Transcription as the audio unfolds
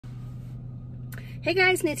Hey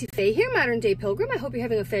guys, Nancy Faye here, Modern Day Pilgrim. I hope you're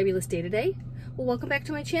having a fabulous day today. Well, welcome back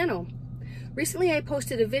to my channel. Recently I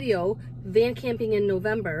posted a video, van camping in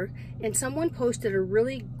November, and someone posted a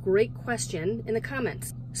really great question in the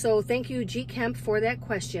comments. So thank you G Kemp for that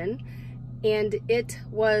question. And it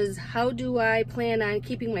was, how do I plan on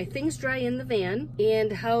keeping my things dry in the van?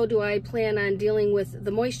 And how do I plan on dealing with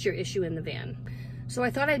the moisture issue in the van? So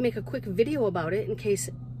I thought I'd make a quick video about it in case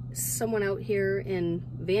someone out here in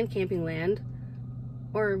van camping land,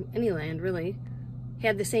 or any land really,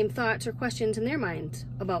 had the same thoughts or questions in their minds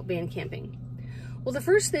about van camping. Well, the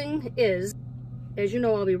first thing is, as you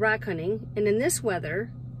know, I'll be rock hunting, and in this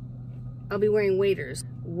weather, I'll be wearing waders.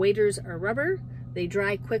 Waders are rubber, they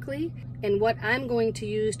dry quickly, and what I'm going to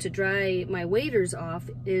use to dry my waders off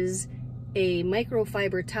is a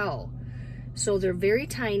microfiber towel. So they're very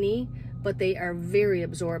tiny, but they are very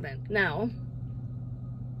absorbent. Now,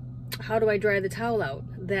 how do I dry the towel out?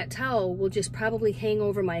 That towel will just probably hang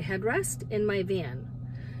over my headrest in my van.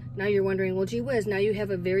 Now you're wondering, well, gee whiz, now you have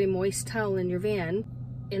a very moist towel in your van,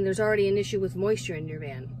 and there's already an issue with moisture in your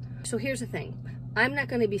van. So here's the thing. I'm not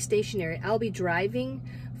going to be stationary. I'll be driving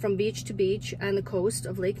from beach to beach on the coast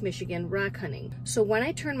of Lake Michigan rock hunting. So when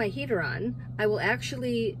I turn my heater on, I will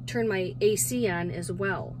actually turn my AC on as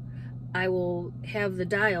well. I will have the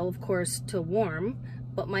dial, of course, to warm,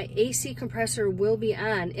 but my AC compressor will be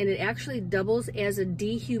on, and it actually doubles as a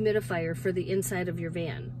dehumidifier for the inside of your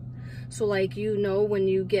van. So like, you know, when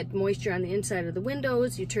you get moisture on the inside of the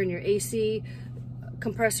windows, you turn your AC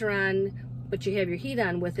compressor on, but you have your heat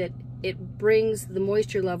on with it, it brings the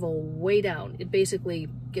moisture level way down. It basically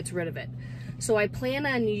gets rid of it. So I plan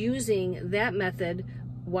on using that method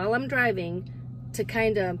while I'm driving to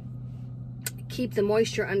kind of keep the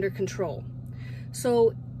moisture under control.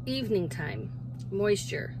 So evening time,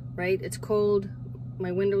 moisture, right? It's cold,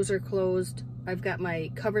 my windows are closed, I've got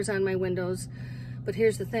my covers on my windows, but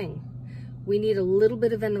here's the thing. We need a little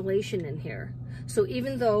bit of ventilation in here. So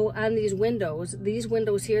even though on these windows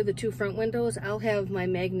here, the two front windows, I'll have my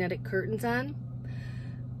magnetic curtains on,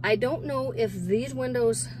 I don't know if these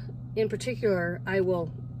windows in particular I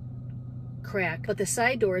will crack, but the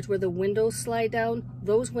side doors where the windows slide down,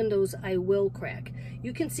 those windows I will crack.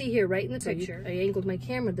 You can see here right in the picture, I angled my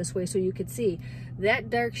camera this way so you could see, that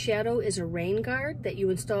dark shadow is a rain guard that you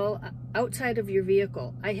install outside of your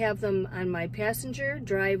vehicle. I have them on my passenger,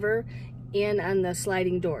 driver, and on the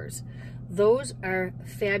sliding doors. Those are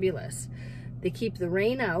fabulous. They keep the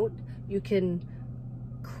rain out. You can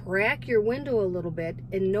crack your window a little bit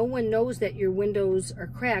and no one knows that your windows are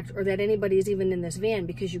cracked or that anybody's even in this van,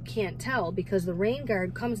 because you can't tell, because the rain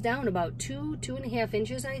guard comes down about 2.5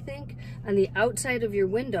 inches, I think, on the outside of your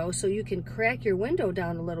window. So you can crack your window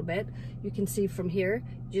down a little bit. You can see from here,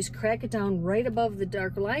 just crack it down right above the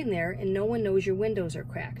dark line there and no one knows your windows are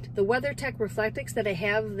cracked. The WeatherTech Reflectix that I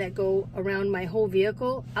have that go around my whole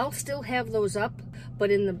vehicle, I'll still have those up, but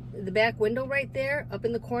in the back window right there, up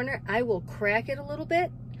in the corner, I will crack it a little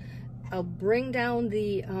bit. I'll bring down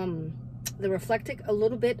the Reflectix a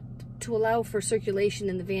little bit to allow for circulation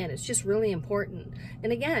in the van. It's just really important.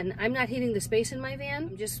 And again, I'm not heating the space in my van.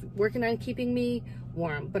 I'm just working on keeping me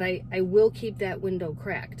warm, but I will keep that window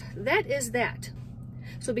cracked. That is that.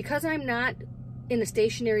 So because I'm not in a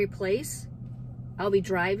stationary place, I'll be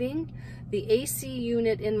driving, the AC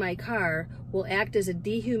unit in my car will act as a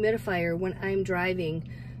dehumidifier when I'm driving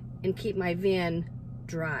and keep my van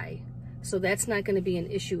dry. So that's not going to be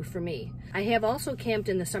an issue for me. I have also camped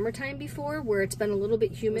in the summertime before where it's been a little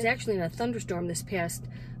bit humid. I was actually in a thunderstorm this past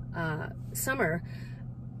summer,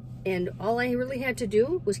 and all I really had to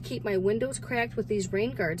do was keep my windows cracked with these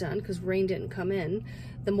rain guards on because rain didn't come in.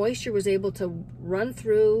 The moisture was able to run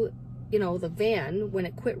through, you know, the van. When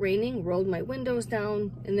it quit raining, rolled my windows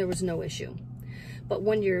down, and there was no issue. But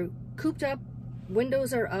when you're cooped up,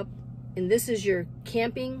 windows are up, and this is your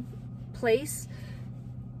camping place,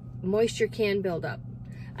 moisture can build up.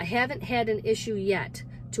 I haven't had an issue yet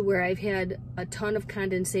to where I've had a ton of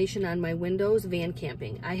condensation on my windows van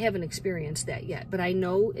camping. I haven't experienced that yet, but I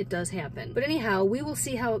know it does happen. But anyhow, we will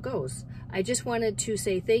see how it goes. I just wanted to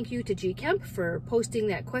say thank you to G Kemp for posting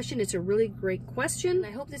that question. It's a really great question.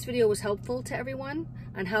 I hope this video was helpful to everyone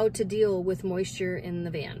on how to deal with moisture in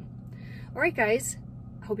the van. All right, guys,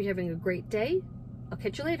 I hope you're having a great day. I'll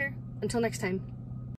catch you later. Until next time.